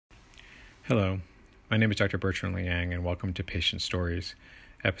Hello, my name is Dr. Bertrand Liang, and welcome to Patient Stories,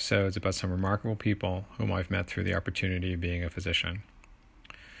 episodes about some remarkable people whom I've met through the opportunity of being a physician.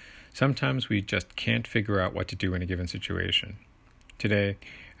 Sometimes we just can't figure out what to do in a given situation. Today,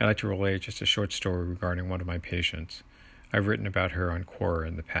 I'd like to relate just a short story regarding one of my patients. I've written about her on Quora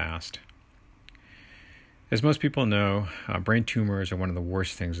in the past. As most people know, brain tumors are one of the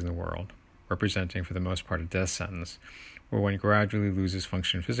worst things in the world, representing for the most part a death sentence, where one gradually loses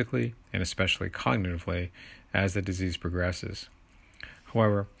function physically and especially cognitively as the disease progresses.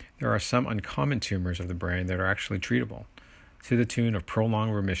 However, there are some uncommon tumors of the brain that are actually treatable, to the tune of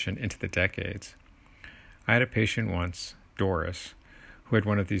prolonged remission into the decades. I had a patient once, Doris, who had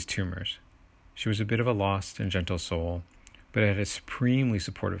one of these tumors. She was a bit of a lost and gentle soul, but had a supremely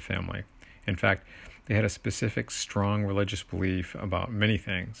supportive family. In fact, they had a specific, strong religious belief about many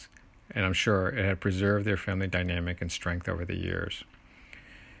things, and I'm sure it had preserved their family dynamic and strength over the years.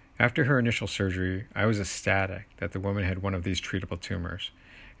 After her initial surgery, I was ecstatic that the woman had one of these treatable tumors,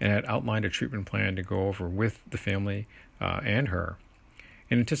 and had outlined a treatment plan to go over with the family and her.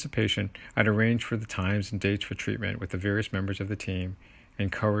 In anticipation, I'd arranged for the times and dates for treatment with the various members of the team,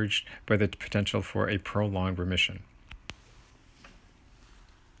 encouraged by the potential for a prolonged remission.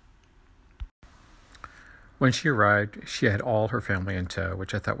 When she arrived, she had all her family in tow,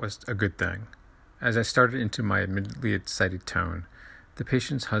 which I thought was a good thing. As I started into my admittedly excited tone, the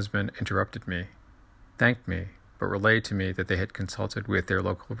patient's husband interrupted me, thanked me, but relayed to me that they had consulted with their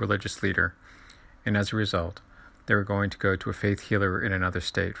local religious leader, and as a result, they were going to go to a faith healer in another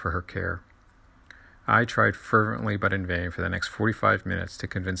state for her care. I tried fervently but in vain for the next 45 minutes to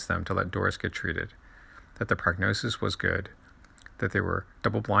convince them to let Doris get treated, that the prognosis was good, that there were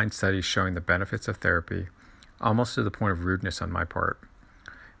double-blind studies showing the benefits of therapy, almost to the point of rudeness on my part.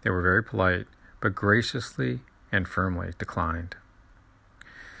 They were very polite, but graciously and firmly declined.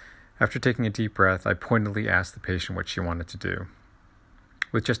 After taking a deep breath, I pointedly asked the patient what she wanted to do.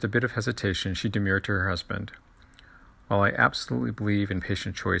 With just a bit of hesitation, she demurred to her husband. While I absolutely believe in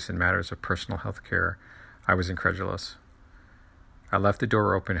patient choice in matters of personal health care, I was incredulous. I left the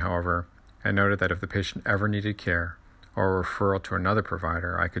door open, however, and noted that if the patient ever needed care or a referral to another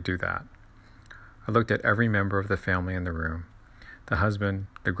provider, I could do that. I looked at every member of the family in the room, the husband,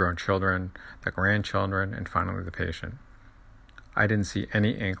 the grown children, the grandchildren, and finally the patient. I didn't see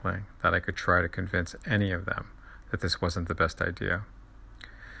any inkling that I could try to convince any of them that this wasn't the best idea.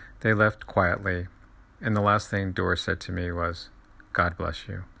 They left quietly, and the last thing Doris said to me was, "God bless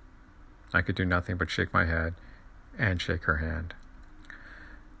you." I could do nothing but shake my head and shake her hand.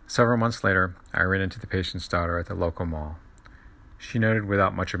 Several months later, I ran into the patient's daughter at the local mall. She noted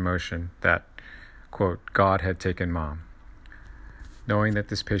without much emotion that, quote, God had taken Mom. Knowing that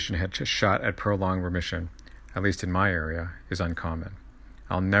this patient had just shot at prolonged remission, at least in my area, is uncommon.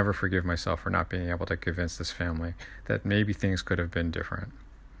 I'll never forgive myself for not being able to convince this family that maybe things could have been different.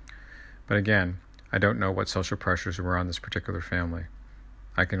 But again, I don't know what social pressures were on this particular family.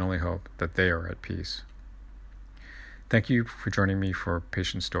 I can only hope that they are at peace. Thank you for joining me for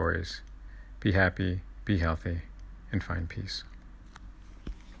Patient Stories. Be happy, be healthy, and find peace.